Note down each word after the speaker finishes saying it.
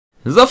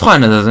So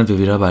Freunde, da sind wir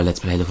wieder bei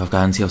Let's Play of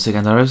Afghanistan hier auf Sick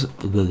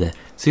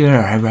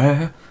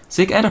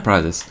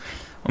Enterprises.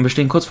 Und wir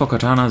stehen kurz vor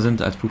Katana,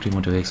 sind als Blutteam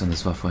unterwegs und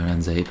es war vorhin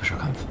ein sehr epischer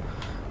Kampf.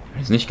 Wenn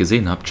ihr es nicht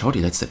gesehen habt, schaut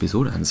die letzte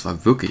Episode an. Es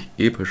war wirklich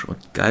episch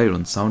und geil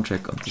und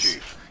Soundcheck und das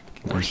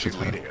ging alles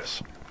total.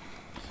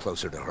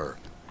 Closer to her.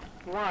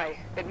 Why?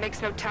 It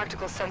makes no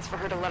tactical sense for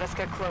her to let us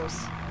get close.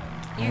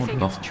 You Oh, think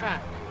doch. it's a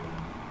trap?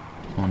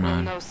 Oh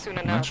nein, We'll know soon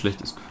ein enough.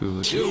 schlechtes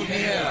Gefühl. Too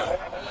near!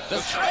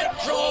 The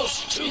threat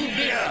draws too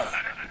near!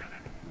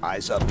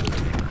 Eyes up. I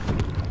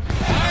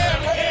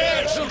am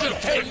here to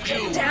defend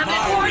you! Damn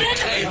it, Warden!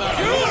 Stand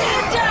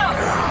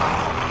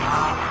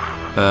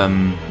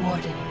down!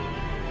 Warden,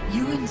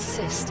 you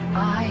insist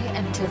I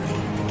am to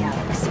lead the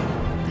galaxy,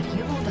 but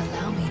you won't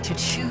allow me to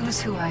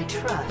choose who I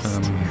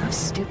trust. How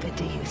stupid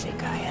do you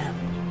think I am?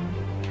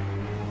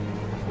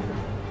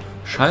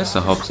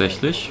 Scheiße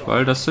hauptsächlich,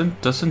 weil das sind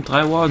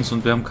 3 Wardens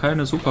und wir haben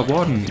keine super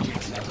Warden.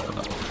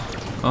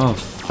 Oh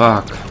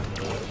fuck.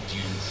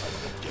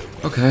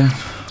 Okay.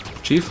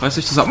 Chief, reiß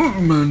dich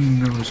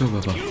zusammen. Is that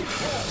a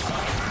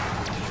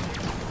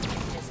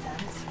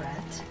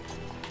threat?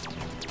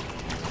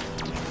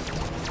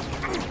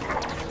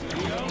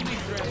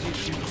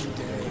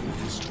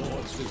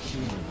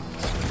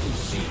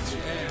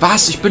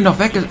 Was? Ich bin doch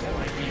weg.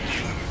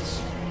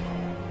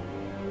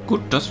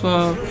 Gut, das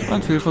war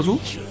ein Fehlversuch.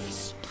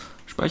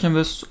 Speichern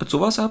wir es als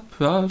sowas ab?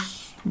 Ja, das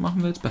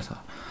machen wir jetzt besser.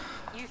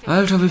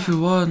 Alter, wie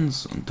viele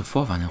Wardens. Und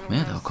davor waren noch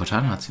mehr da.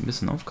 Cortana hat sie ein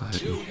bisschen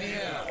aufgehalten.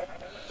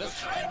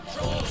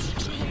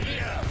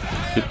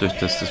 Gebt euch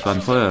das. Das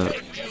waren vorher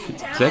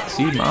 6,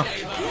 7, 8.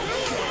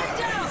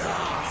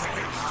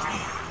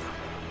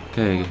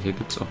 Okay, hier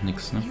gibt's auch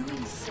nichts, ne? You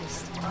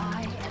insist I am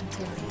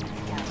to lead the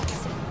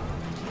galaxy.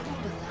 You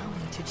won't allow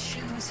me to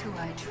choose who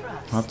I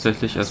trust.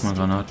 Hauptsächlich erstmal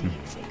Granaten. You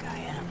think I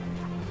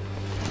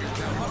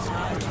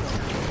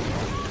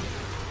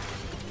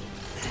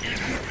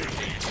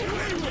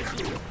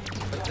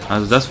am?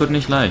 Also das wird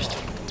nicht leicht.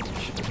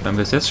 Wenn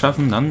wir es jetzt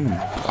schaffen, dann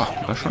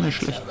war schon nicht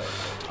schlecht.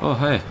 Oh,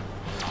 hi.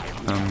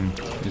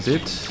 Ihr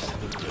seht,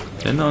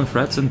 Linda und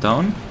Fred sind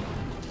down.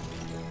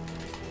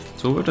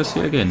 So wird das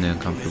hier gehen, der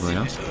Kampf über,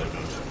 ja?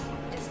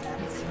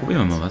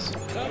 Probieren wir mal was.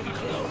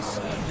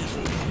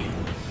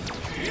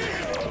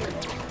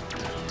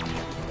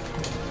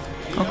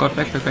 Oh Gott,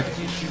 weg, weg, weg.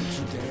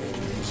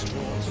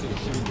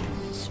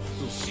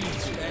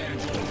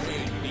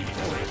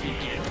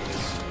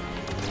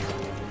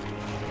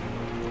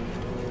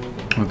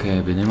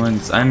 Okay, wir nehmen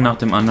uns einen nach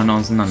dem anderen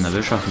auseinander.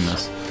 Wir schaffen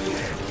das.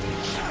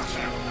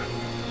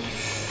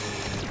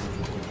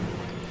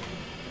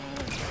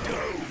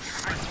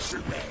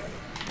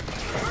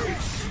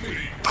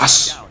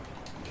 Was?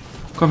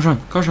 Komm schon,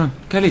 komm schon.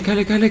 Kelly.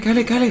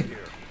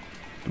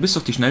 Du bist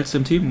doch die schnellste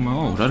im Team.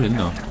 Oh, oder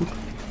Linda. Gut.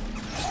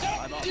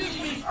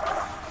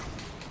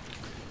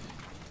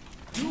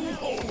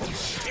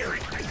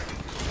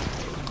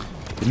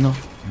 Bin noch...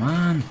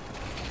 Mann.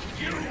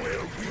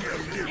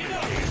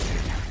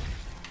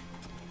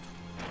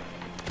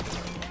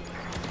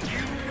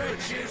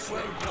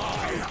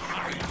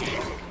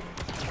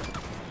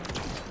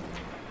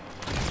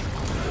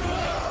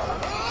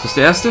 Ist das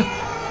der erste?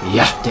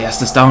 Ja, der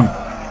erste ist down.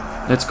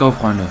 Let's go,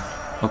 Freunde.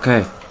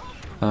 Okay.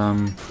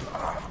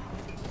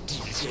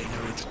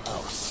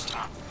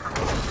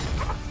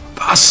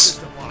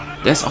 Was?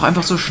 Der ist auch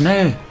einfach so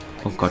schnell.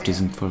 Oh Gott, die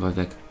sind voll weit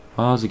weg.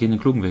 Oh, sie gehen den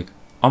klugen Weg.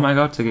 Oh mein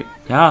Gott, sie gehen...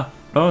 Ja,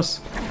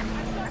 los.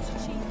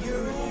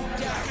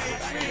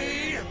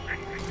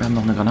 Wir haben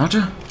noch eine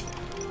Granate.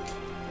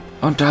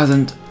 Und da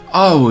sind...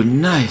 Oh,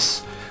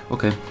 nice.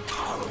 Okay.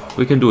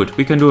 We can do it.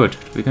 We can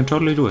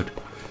totally do it.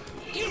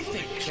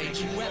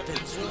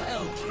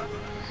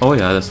 Oh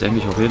ja, das denke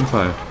ich auf jeden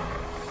Fall.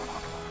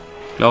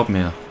 Glaub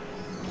mir.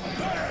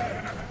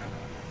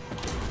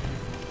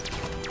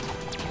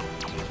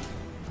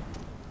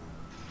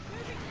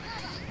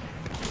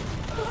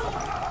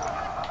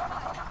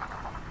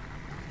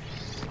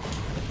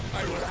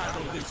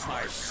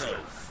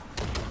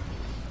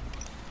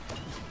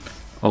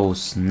 Oh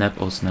snap,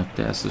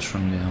 der erste ist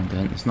schon leer und da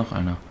hinten ist noch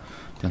einer.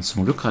 Der ist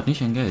zum Glück gerade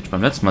nicht engaged.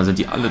 Beim letzten Mal sind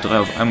die alle 3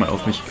 auf einmal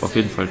auf mich auf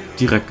jeden Fall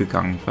direkt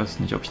gegangen. Ich weiß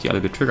nicht, ob ich die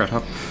alle getriggert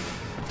habe.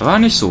 War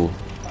nicht so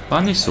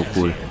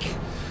cool.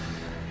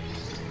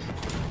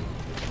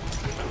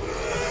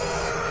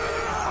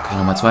 Okay,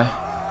 Nummer 2.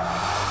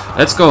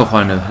 Let's go,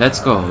 Freunde.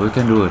 Let's go. We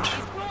can do it.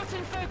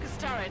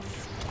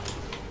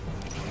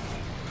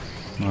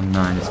 Oh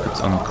nein, jetzt gibt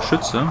es auch noch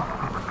Geschütze.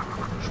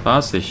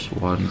 Spaßig,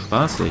 Warden,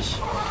 spaßig.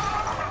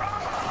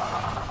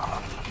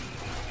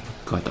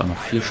 Gott, auch noch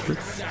 4 Stück.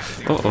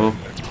 Oh oh.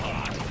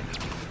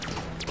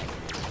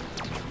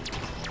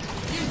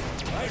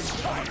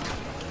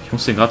 Ich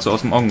muss den gerade so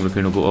aus dem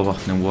Augenwinkel nur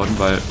beobachten, den Warden,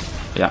 weil...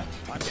 Ja.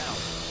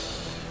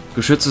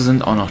 Geschütze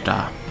sind auch noch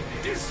da.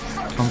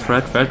 Komm,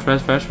 Fred.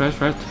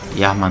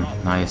 Ja, Mann.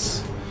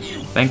 Nice.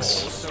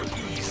 Thanks.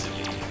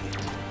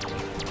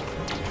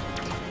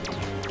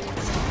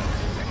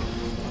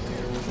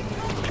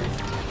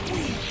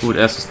 Gut,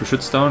 erstes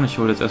Geschütz down. Ich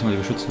hole jetzt erstmal die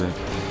Geschütze weg.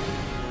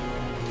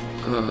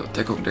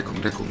 Deckung.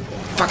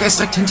 Fuck, er ist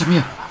direkt hinter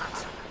mir.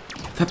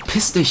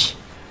 Verpiss dich!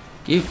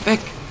 Geh weg!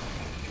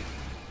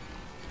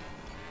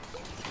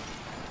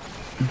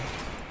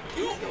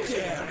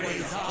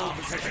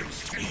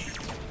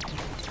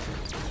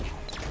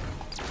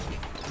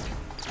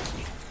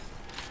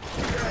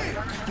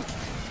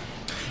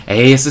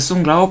 Ey, es ist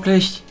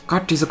unglaublich!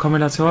 Gott, diese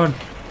Kombination!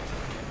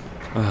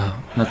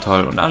 Na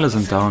toll, und alle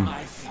sind down.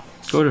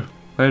 Cool,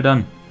 well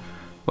done.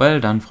 Well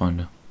done,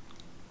 Freunde.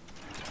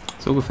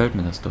 So gefällt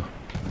mir das doch.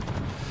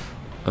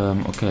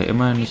 Okay,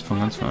 immerhin nicht von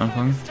ganz von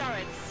Anfang.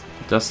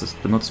 Das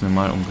benutzen wir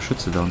mal, um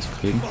Geschütze down zu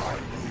kriegen.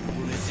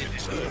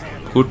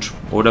 Gut,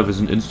 oder wir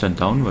sind instant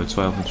down, weil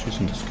 2 auf uns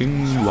schießen. Das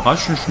ging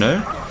überraschend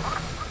schnell.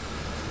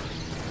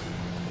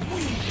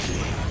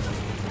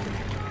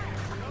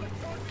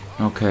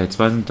 Okay,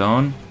 2 sind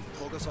down.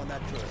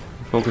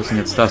 Wir fokussen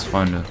jetzt das,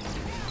 Freunde.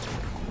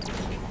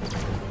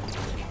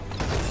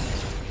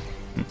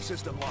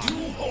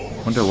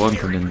 Und der Warden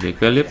kommt in den Weg.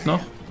 Wer lebt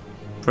noch?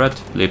 Fred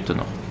lebte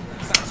noch.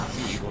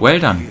 Well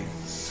done.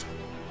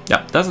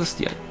 Ja, das ist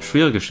die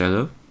schwierige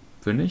Stelle,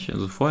 finde ich.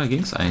 Also vorher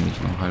ging es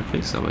eigentlich noch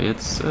halbwegs, aber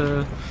jetzt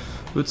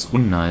wird es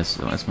unnice.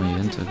 So, erstmal hier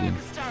hinter gehen.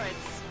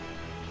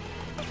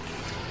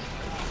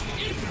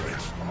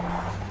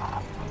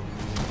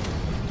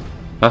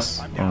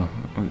 Was? Oh,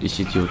 und ich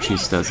Idiot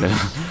schießt da selber.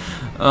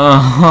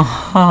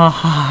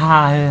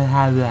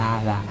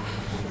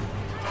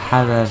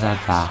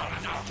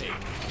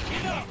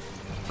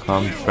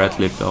 Komm, Fred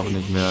lebt auch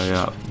nicht mehr.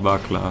 Ja, war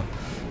klar.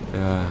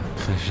 Ja,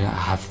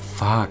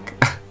 fuck.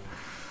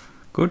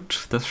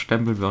 Gut, das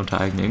stempeln wir unter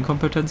eigene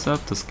Inkompetenz ab,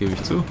 das gebe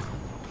ich zu.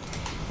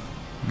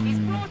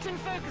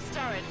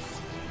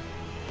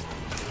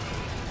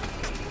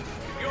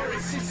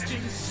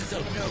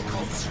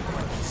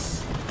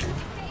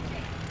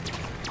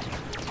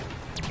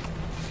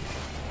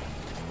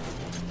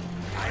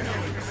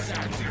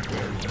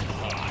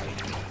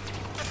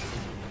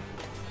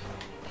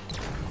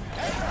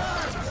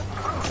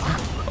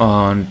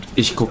 Und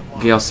ich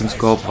gehe aus dem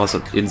Scope raus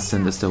und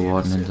instant ist der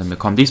Warden hinter mir.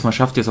 Komm, diesmal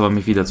schafft ihr es aber,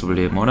 mich wieder zu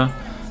beleben, oder?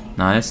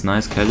 Nice,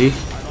 nice, Kelly.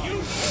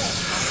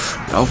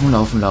 Laufen,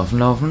 laufen, laufen,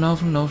 laufen,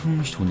 laufen,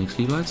 laufen. Ich tue nichts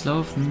lieber als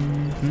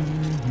laufen.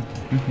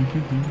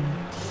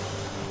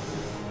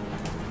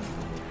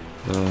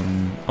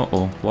 Oh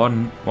oh,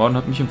 Warden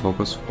hat mich im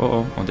Fokus. Oh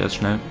oh, und er ist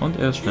schnell, und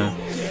er ist schnell.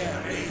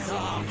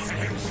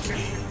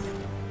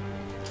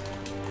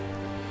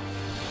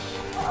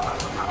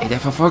 Ey, der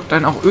verfolgt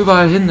einen auch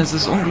überall hin, es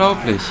ist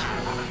unglaublich.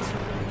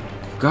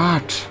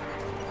 Gott.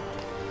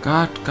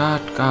 Gott,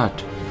 Gott,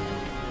 Gott.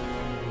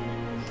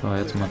 So,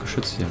 jetzt mal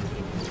Geschütz hier.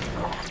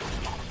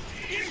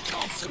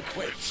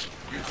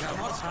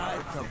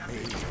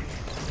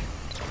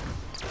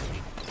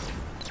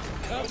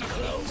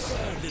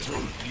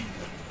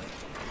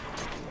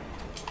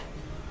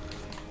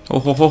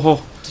 Hoch, hoch, hoch,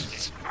 hoch.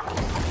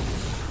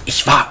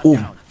 Ich war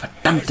oben.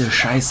 Verdammte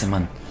Scheiße,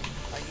 Mann.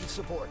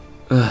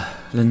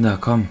 Linda,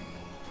 komm.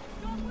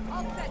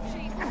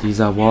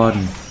 Dieser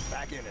Warden.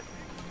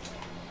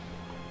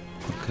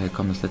 Okay,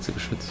 komm, das letzte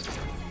Geschütz.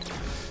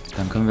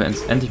 Dann können wir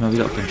endlich mal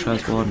wieder auf den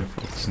scheiß Warden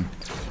fokussen.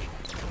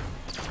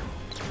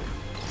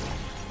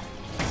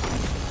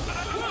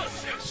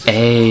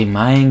 Ey,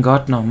 mein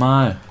Gott,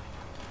 nochmal.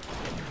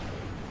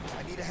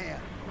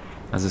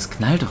 Also es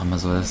knallt doch immer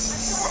so, das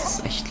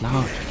ist echt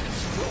laut.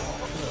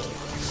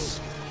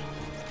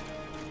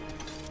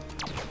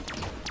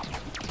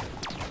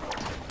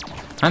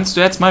 Kannst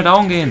du jetzt mal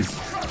down gehen?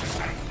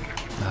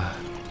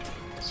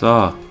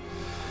 So.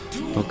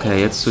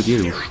 Okay, jetzt zu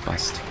dir, du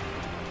Spast.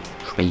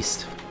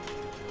 Spast.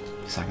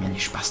 Ich sag mir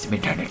nicht Spast im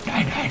Internet.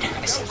 Nein, nein.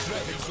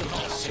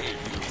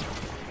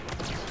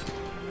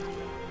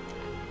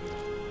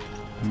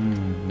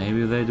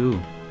 Maybe they do.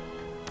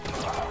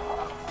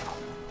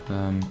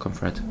 Komm,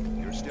 Fred.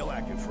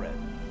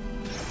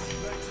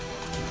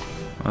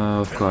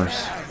 Of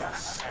course.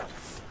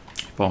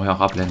 Ich brauche ja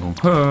auch Ablenkung.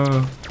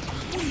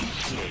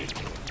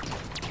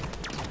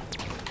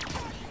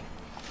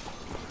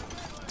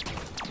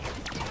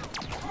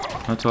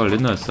 Na toll,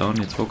 Linda ist down,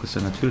 jetzt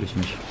fokussiert er natürlich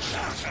mich.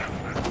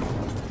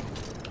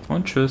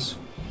 Und tschüss.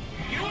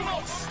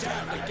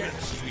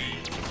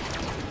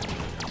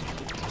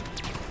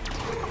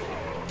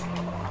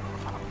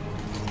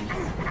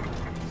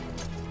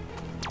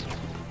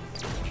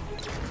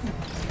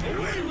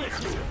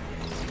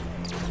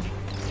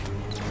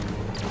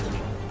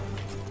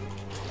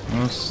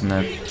 Oh,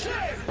 snap.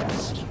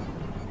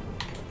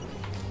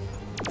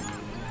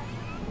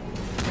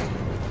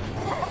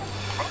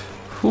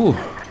 Puh.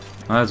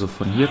 Also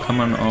von hier kann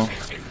man auch...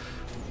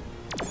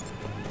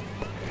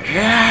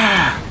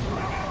 Ja!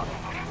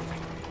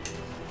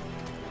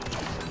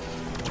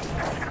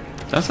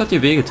 Das hat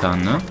dir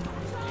wehgetan, ne?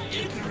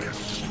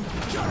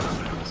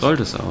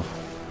 Sollte es auch.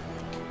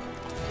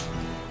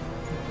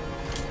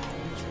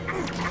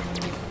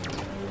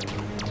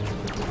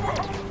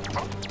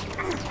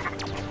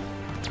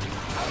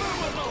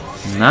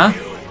 Na?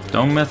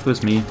 Don't mess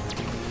with me.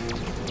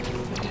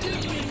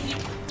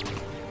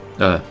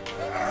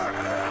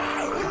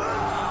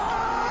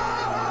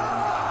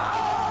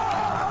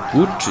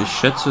 Gut, ich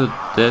schätze,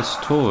 der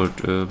ist tot,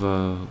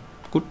 aber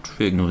gut,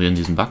 wir ignorieren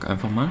diesen Bug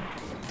einfach mal.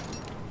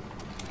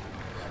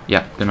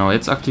 Ja, genau,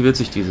 jetzt aktiviert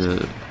sich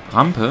diese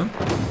Rampe.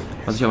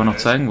 Was ich aber noch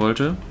zeigen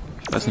wollte,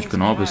 ich weiß nicht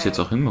genau, ob ich es jetzt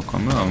auch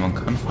hinbekomme, aber man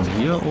kann von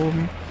hier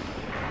oben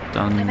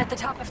dann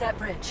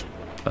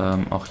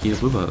auch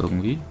hier rüber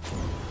irgendwie.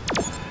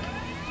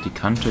 Die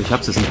Kante, ich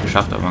habe es jetzt nicht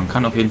geschafft, aber man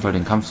kann auf jeden Fall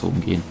den Kampf so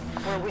umgehen.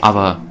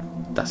 Aber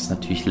das ist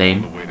natürlich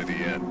lame.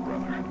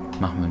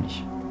 Machen wir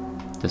nicht.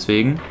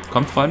 Deswegen,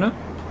 kommt Freunde.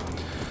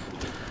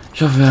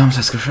 Ich hoffe, wir haben es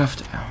jetzt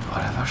geschafft. Ja, boah,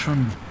 der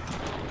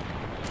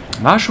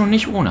war schon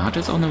nicht ohne. Hat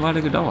jetzt auch eine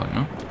Weile gedauert,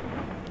 ne?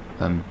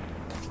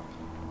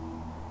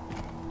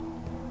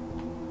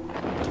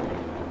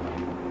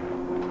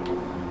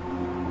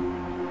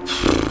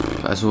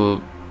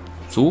 Also,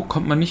 so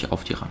kommt man nicht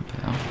auf die Rampe,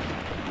 ja.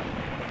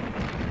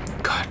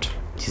 Gott,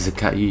 diese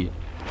KI.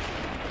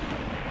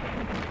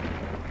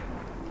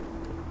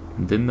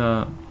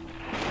 Linda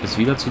ist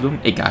wieder zu dumm.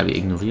 Egal, wir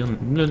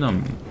ignorieren Linda.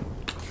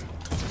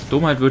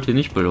 Dummheit wird hier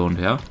nicht belohnt,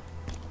 ja.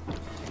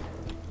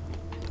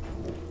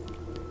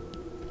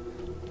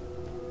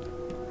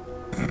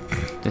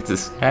 Jetzt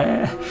ist...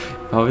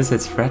 Warum ist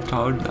jetzt Fred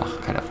down?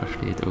 Ach, keiner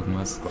versteht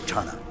irgendwas.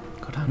 Cortana.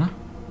 Cortana?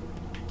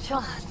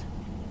 John.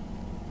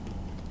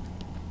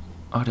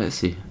 Oh, da ist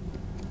sie.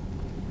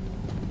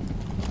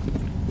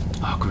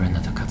 Oh,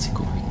 gerenderter Cutscene.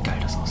 Guck, wie geil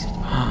das aussieht.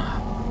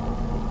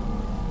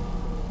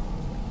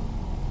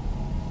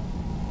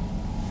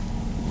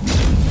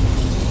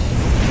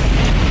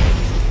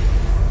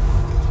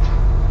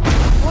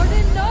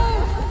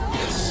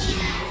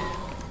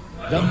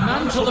 The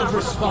mantle of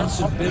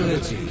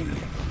responsibility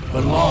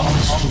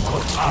belongs to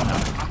Cortana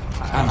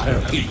and her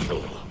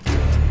people.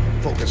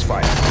 Focus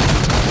fire.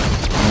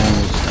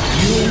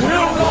 You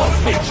will not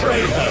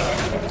betray her!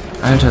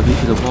 Alter, wie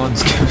viele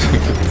Wardens gibt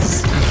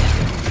es?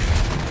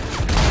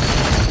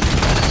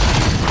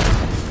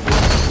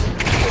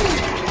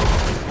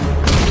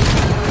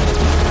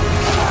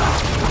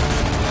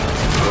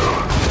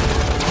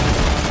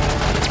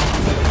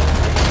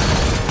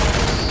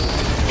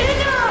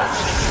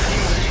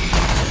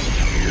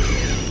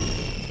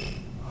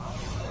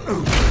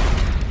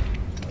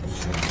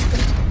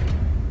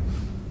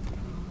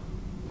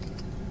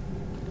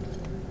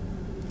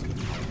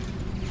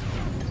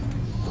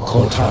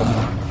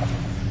 Cortana,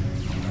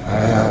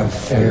 I have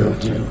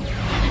failed you.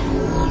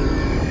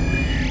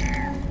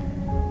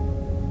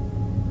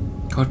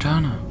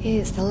 Cortana. He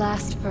is the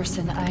last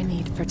person I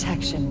need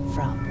protection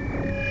from.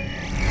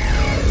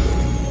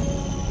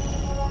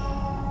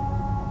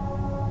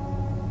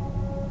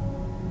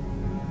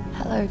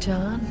 Hello,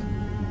 John.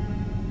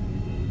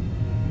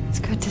 It's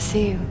good to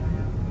see you.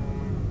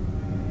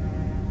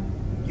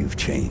 You've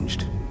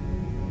changed.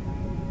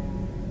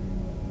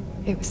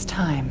 It was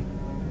time.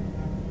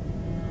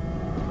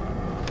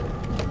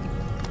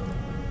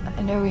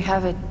 I know we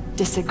have a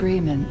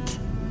disagreement,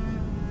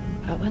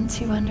 but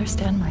once you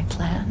understand my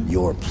plan...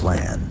 Your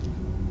plan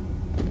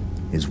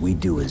is we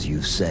do as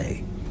you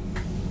say.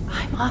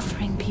 I'm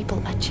offering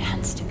people a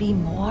chance to be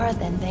more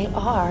than they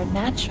are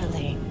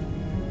naturally.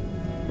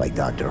 Like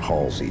Dr.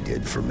 Halsey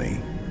did for me.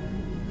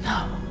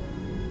 No.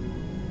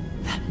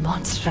 That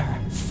monster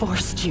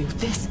forced you.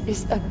 This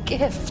is a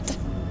gift.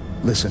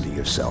 Listen to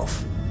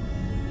yourself.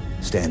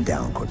 Stand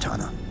down,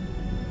 Cortana.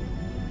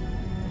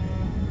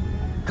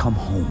 Come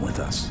home with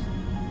us.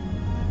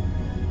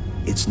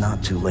 It's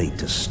not too late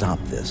to stop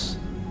this.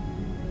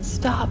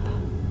 Stop.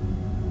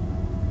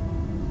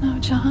 No,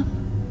 John.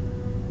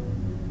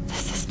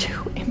 This is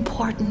too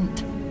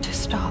important to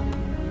stop.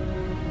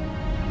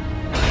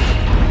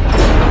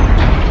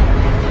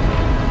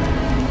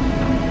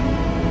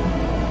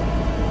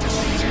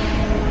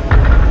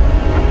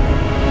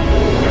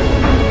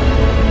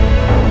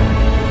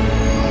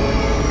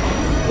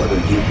 What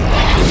are you?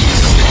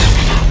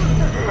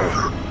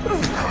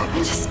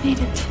 I just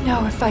needed to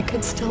know if I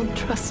could still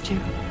trust you.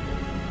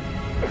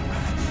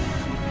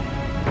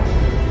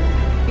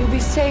 You'll be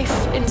safe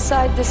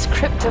inside this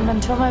cryptum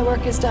until my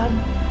work is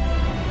done.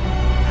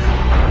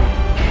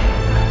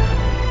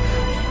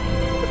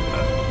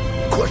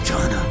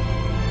 Cortana.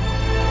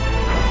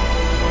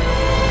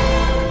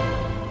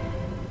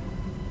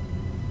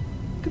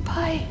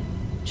 Goodbye,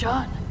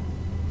 John.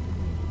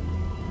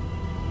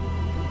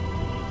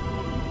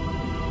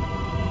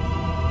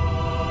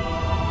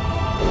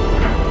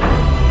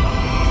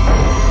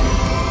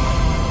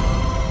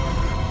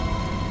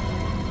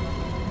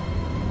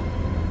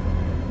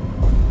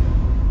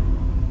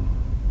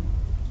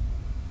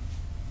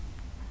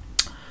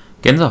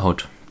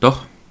 Gänsehaut,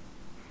 doch.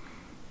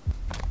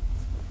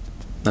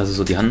 Also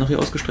so die Hand nach ihr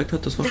ausgestreckt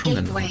hat, das war schon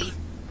Gänsehaut.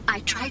 I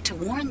tried to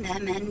warn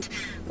them and,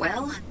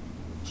 well,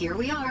 here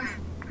we are.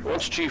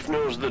 Once Chief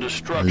knows the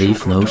destruction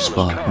Leave no Cortana's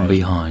spot caused,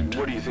 behind.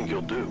 What do you think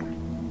he'll do?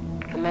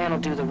 The man will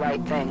do the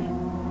right thing.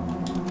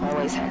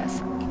 Always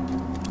has.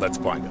 Let's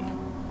find him.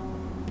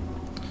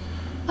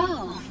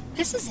 Oh,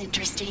 this is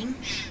interesting.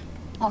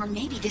 Or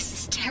maybe this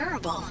is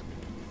terrible.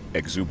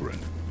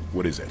 Exuberant.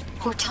 What is it?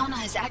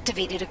 Cortana has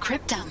activated a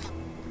cryptum.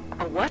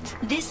 A what?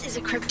 This is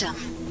a cryptum.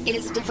 It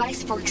is a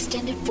device for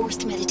extended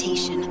forced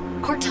meditation.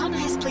 Cortana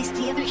has placed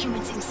the other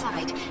humans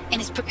inside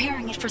and is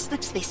preparing it for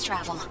slip space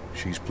travel.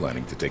 She's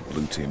planning to take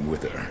Blue Team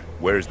with her.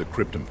 Where's the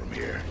cryptum from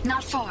here?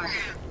 Not far.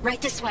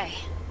 Right this way.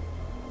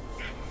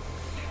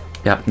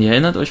 Ja, ihr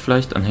erinnert euch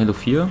vielleicht an Halo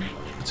 4,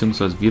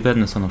 beziehungsweise wir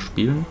werden es dann noch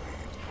spielen.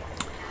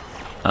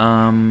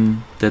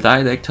 Der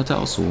Dialekt hatte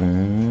auch so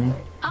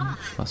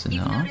was in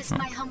der Art. Ja.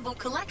 My humble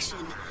collection.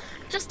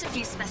 Just a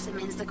few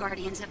specimens the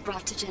Guardians have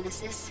brought to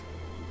Genesis.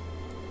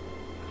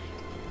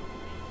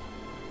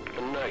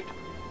 Good night.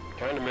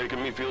 Kind of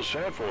making me feel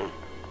sad for him.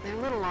 Their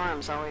little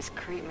arms always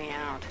creep me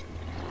out.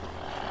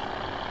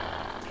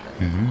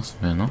 Was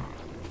wäre noch?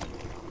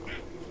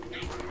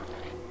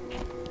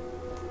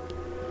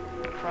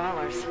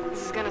 Crawlers.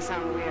 This is gonna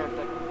sound weird,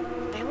 but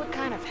they look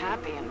kind of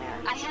happy in there.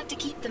 I had to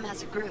keep them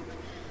as a group.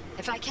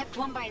 If I kept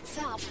one by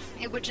itself,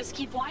 it would just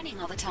keep whining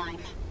all the time.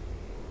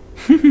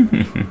 Relax,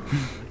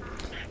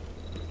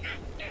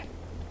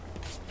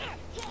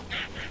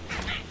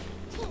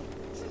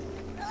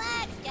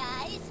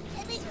 guys.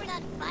 At least we're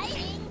not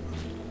fighting.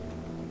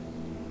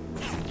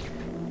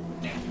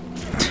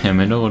 Der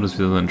Hintergrund ist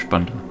wieder so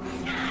entspannter.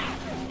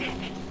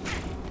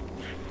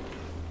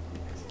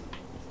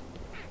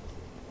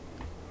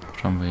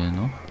 Was haben wir hier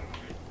noch?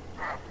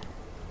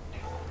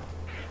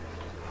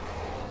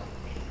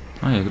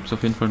 Ah, hier gibt es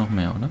auf jeden Fall noch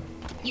mehr, oder?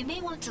 You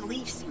may want to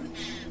leave soon.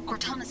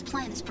 Cortana's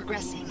plan is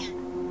progressing.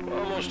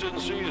 Almost didn't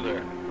see you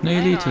there.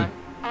 Eine Elite.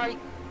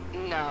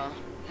 No,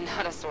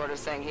 not a sword of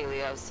St.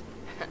 Helios.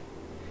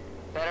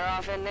 Better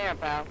off in there,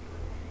 pal.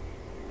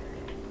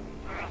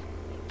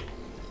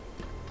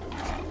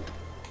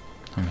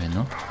 Haben wir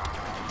noch?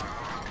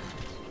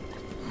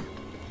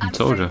 I'm Ein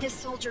Soldier. afraid this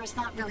soldier is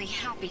not really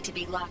happy to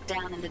be locked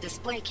down in the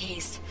display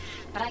case,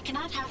 but I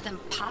cannot have them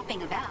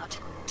popping about.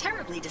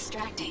 Terribly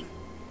distracting.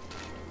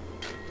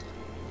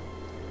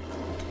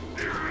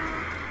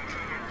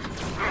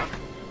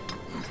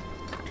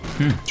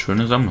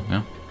 Schöne Sammlung,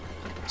 ja.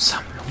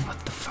 Sammlung, what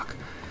the fuck?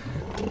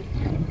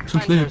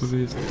 Sind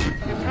Lebewesen.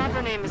 Your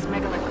proper name is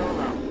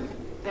Megalagolo.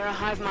 They're a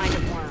hive mind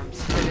of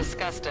worms. They're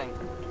disgusting.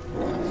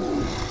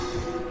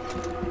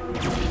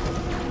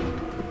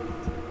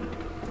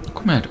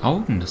 Guck mal, er hat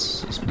Augen,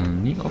 das ist mir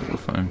nie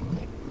aufgefallen.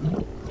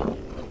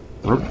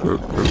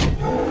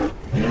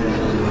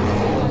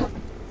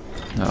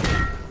 Ja,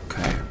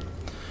 okay.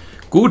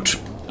 Gut,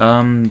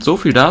 so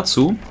viel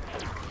dazu.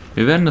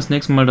 Wir werden das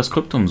nächste Mal das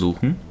Kryptum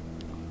suchen.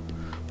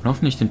 Und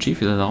hoffentlich den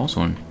Chief wieder da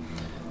rausholen.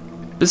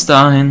 Bis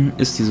dahin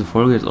ist diese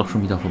Folge jetzt auch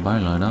schon wieder vorbei,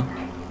 leider.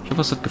 Ich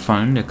hoffe, es hat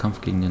gefallen, der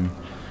Kampf gegen den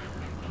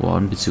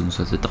Warden,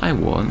 beziehungsweise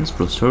 3 Wardens,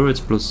 plus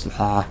Turrets, plus...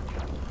 war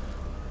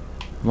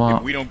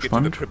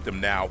spannend.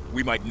 Ja,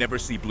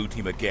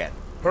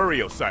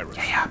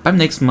 beim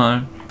nächsten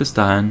Mal. Bis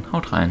dahin,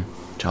 haut rein.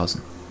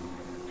 Tschaußen.